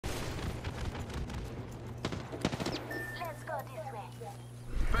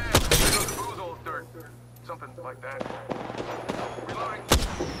something like that. Reloading.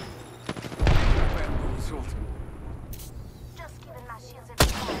 Just giving my shields a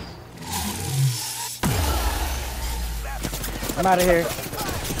recharge. I'm out of here.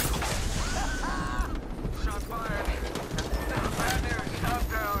 Shots fired. Bad news. Top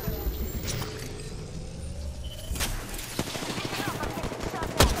down.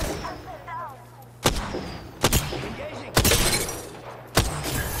 Engaging.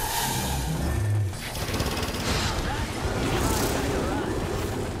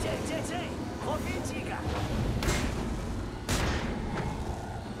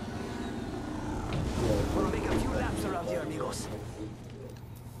 Wanna make a few laps around here, amigos.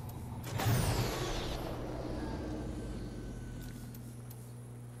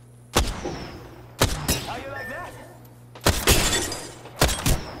 How you like that?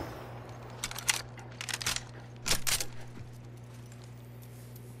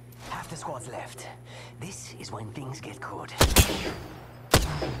 Half the squad's left. This is when things get good.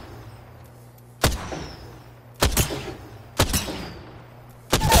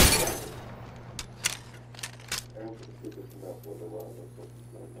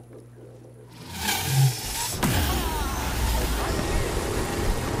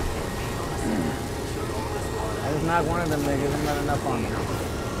 I just knocked one of them niggas. I'm not enough on them.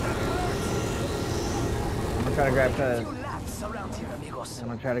 I'm gonna try to grab Cuz. Few laps around here, amigos. I'm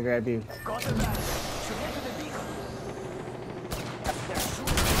gonna try to grab you. Got the badge. Should head to the beacon. They're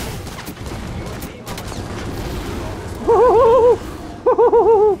shooting. Your team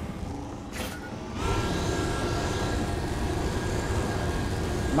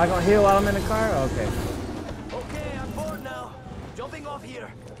Am I gonna heal while I'm in the car? Okay. Okay, I'm bored now. Jumping off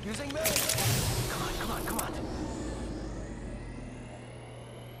here. Using me. Come on, come on, come on.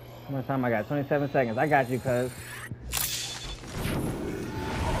 How much time I got? 27 seconds. I got you, Cuz.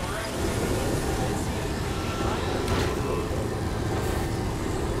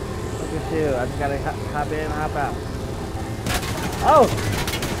 Look at you. I just gotta hop in and hop out. Oh!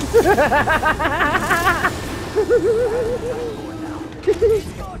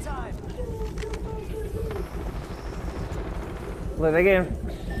 Go time. Look, they're getting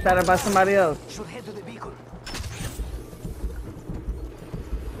shot at by somebody else. Should head to the beacon.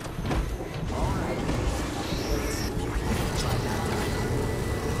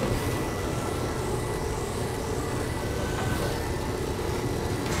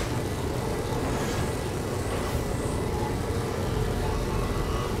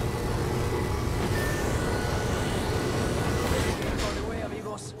 On the way,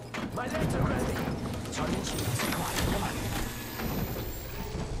 amigos. My legs are ready. Charging shields. Come on, come on.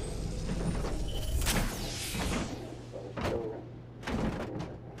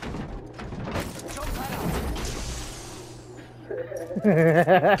 Jump right out.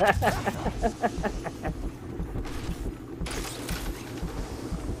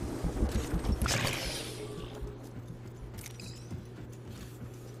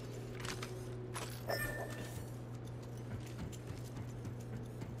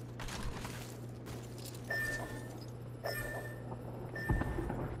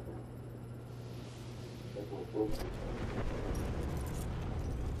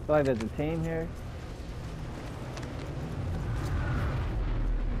 I feel like there's a team here.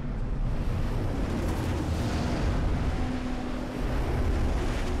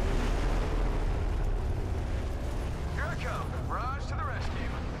 Here I come. Raj to the rescue.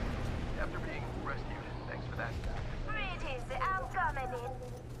 After being rescued. Thanks for that. Greetings, I'm coming in.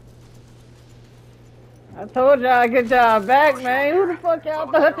 I told y'all, get y'all back, man. Who the fuck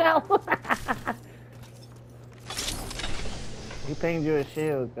y'all thought y'all was? He pinged you a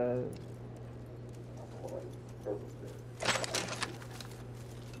shield, cuz.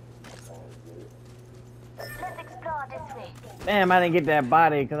 Let's explore this way. Damn, I didn't get that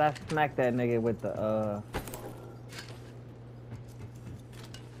body because I smacked that nigga with the,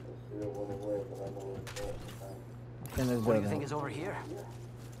 in this What do you building. think is over here?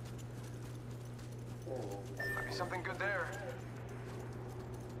 Might be something good there.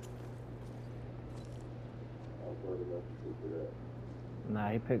 Nah,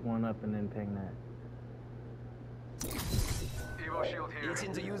 he picked one up and then pinged that. Evo shield here.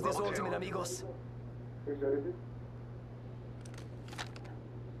 Itching to use this Level two. ultimate, amigos.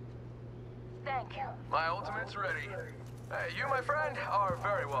 Thank you. My ultimate's ready. Hey, you, my friend, are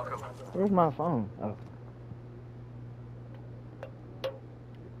very welcome. Where's my phone? Oh.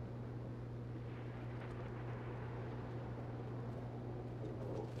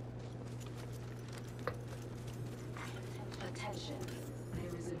 Attention,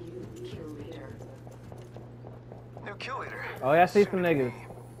 there is a new kill leader. New kill leader. Oh, yeah, I see some niggas.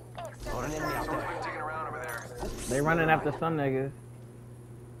 Got an enemy out Someone's there. been digging around over there. They running after some niggas.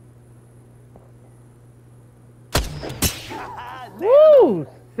 Woo!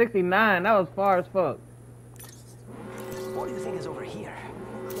 69. That was far as fuck. What do you think is over here?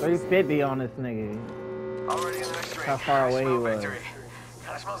 350 on this nigga. Already in the next ring. How far away he Smell was. victory.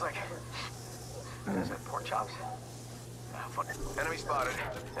 Kinda smells like... What is it? Pork chops? Ah, fuck. Enemy spotted.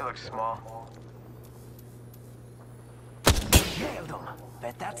 They look small. Nailed them.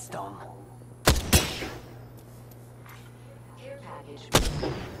 Bet that stung. Care package.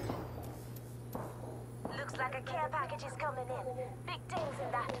 Looks like a care package is coming in. Big things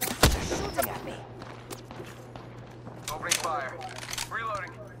in that. They're shooting at me. Opening fire.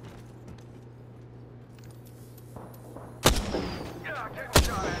 Reloading. Yeah, getting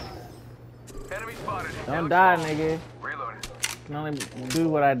shot at. Enemy spotted. They Don't look die, small. nigga. Reloading. Can only do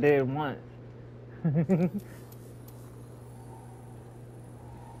what I did once.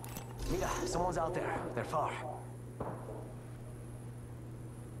 Mira, someone's out there. They're far.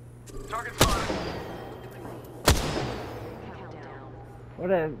 Target spotted. Countdown. Where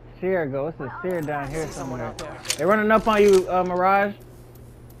that seer go? It's a seer down here See someone somewhere. out there. They running up on you, Mirage.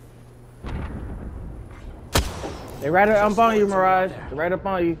 They right up on you, Mirage. They right up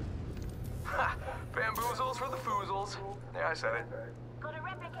on you. Ha! Bamboozles for the foozles. Yeah, I said it. Got a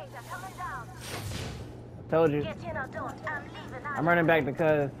replicator coming down. I told you. Get in or don't. I'm leaving. I'm running back to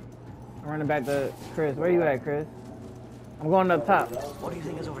Cuz. I'm running back to Chris. Where you at, Chris? I'm going up top. What do you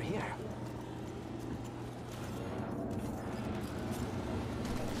think is over here?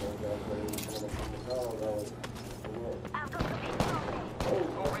 I've got the big company.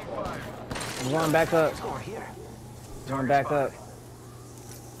 Opening fire. I'm going back up. It's over here. Going back up.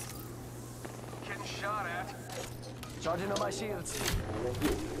 Getting shot at. Charging on my shields.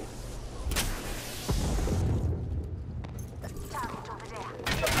 Target over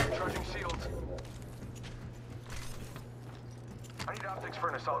there. Charging shields. I need optics for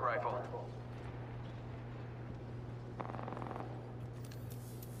an assault rifle.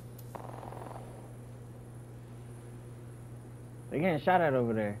 They getting shot at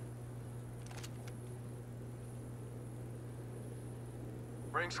over there.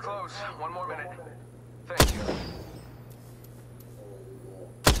 Ring's close. One more minute. Thank you.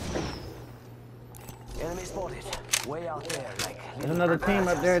 Enemy spotted. Way out there, like. There's another team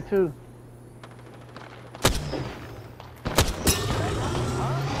up there too.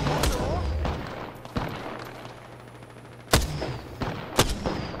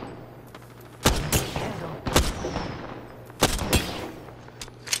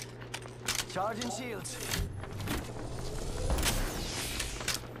 Charging shields.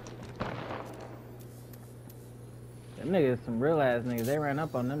 Them niggas some real ass niggas. They ran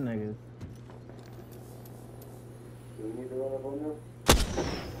up on them niggas.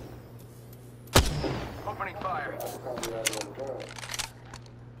 Opening fire.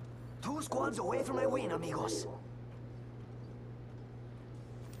 2 squads away from my win, amigos.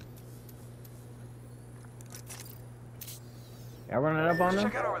 Y'all running up on them?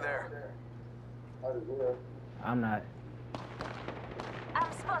 Check out over there. I'm not.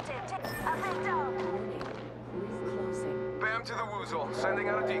 I'm spotted. I'm head down. Warning. Ring closing. Bam to the woozle. Sending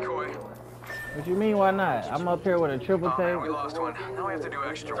out a decoy. What you mean, why not? I'm up here with a triple Oh man, we tape. lost one. Now we have to do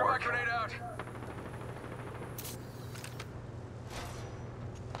extra work. Grenade out.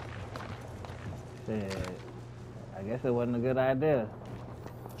 Shit. I guess it wasn't a good idea.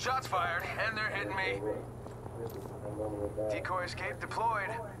 Shots fired, and they're hitting me. Decoy escape deployed.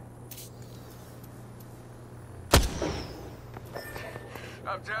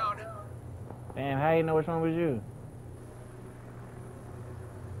 I'm down. Damn, how you know which one was you?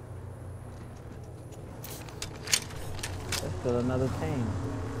 That's still another team.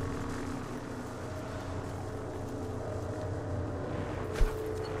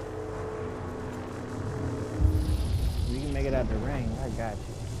 You can make it out the ring. I got you.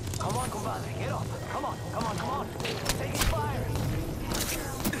 Come on, compadre, get up. Come on, come on, come on. Taking fire.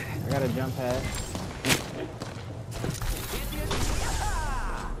 I got a jump pad.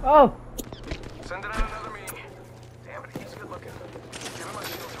 Oh! Sending out another me. Damn it, he's good looking. Give him my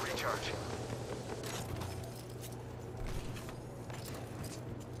shield to recharge.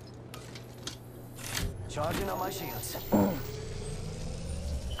 Charging on my shields. Just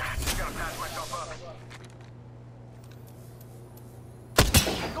gotta patch myself up.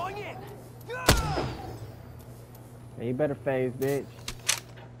 Going in. Yeah, you better phase, bitch.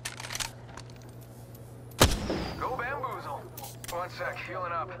 Go bamboozle. One sec,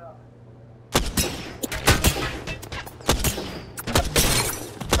 healing up.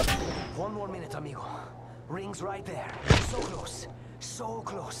 One more minute, amigo. Ring's right there. So close. So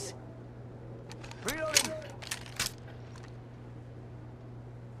close. Reloading.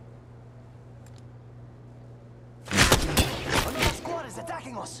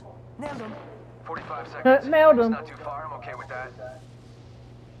 attacking us. Nailed them. 45 seconds. Nailed him. It's not too far. I'm okay with that.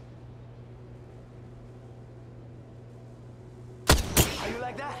 How you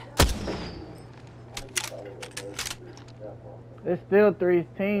like that? There's still 3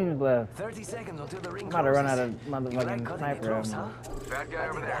 teams left. 30 seconds until the ring I'm about to run out closes. of You like motherfucking cutting it sniper close, ammo. huh? Bad guy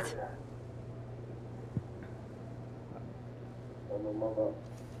over there.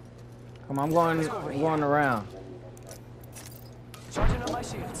 Come on, I'm going around. Charging up my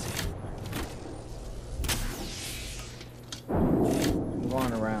shields. I'm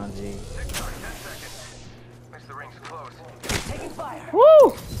going around, G. 10 seconds. Makes the rings close. Taking fire.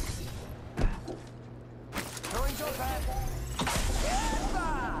 Woo! Throwing jump pad.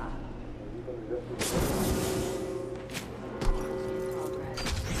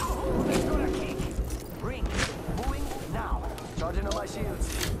 Let's go to kick. Ring. Moving now. Charging up my shields.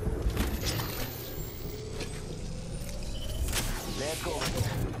 Let's go.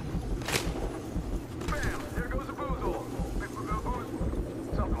 Bam! There goes a boozle.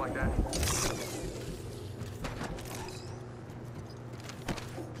 Something like that.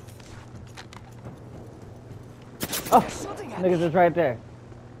 Oh, Shooting at niggas me. is right there.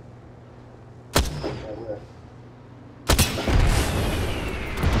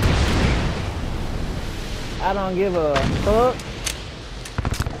 I don't give a fuck.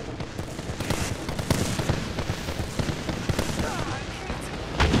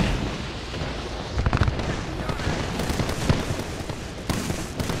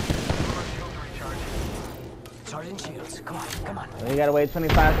 Charging shields. Come on, come on. You gotta wait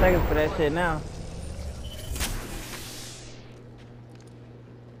 25 seconds for that shit now.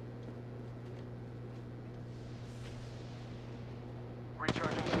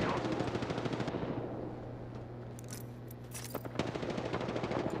 Recharging shields.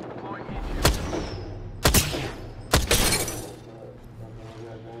 Deploying heat shield.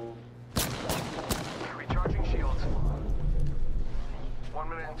 Recharging shields. 1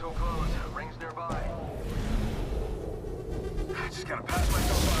 minute until close. Rings nearby. Just gotta pass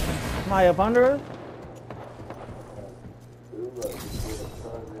myself on. Somebody up under us?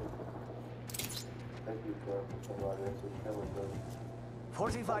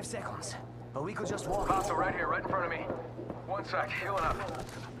 45 seconds. But we could just walk. Hostile right here, right in front of me. 1 sec, healing up.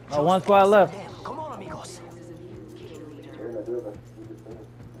 Oh, 1 squad left. Damn. Come on, amigos.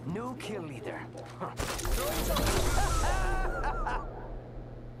 New kill leader.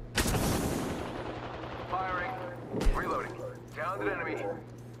 Firing. Reloading. Downed an enemy.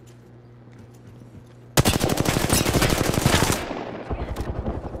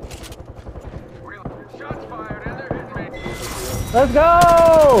 Shots fired and they're hitting me. Let's go!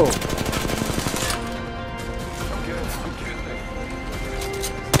 I'm good.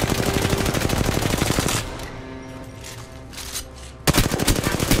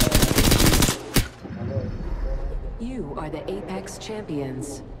 I'm good. You are the Apex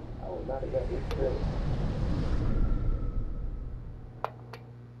Champions.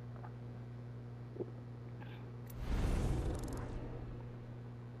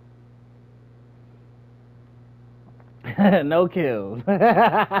 No kills.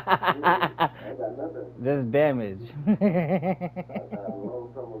 Just damage.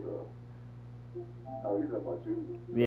 Oh, you talking about you?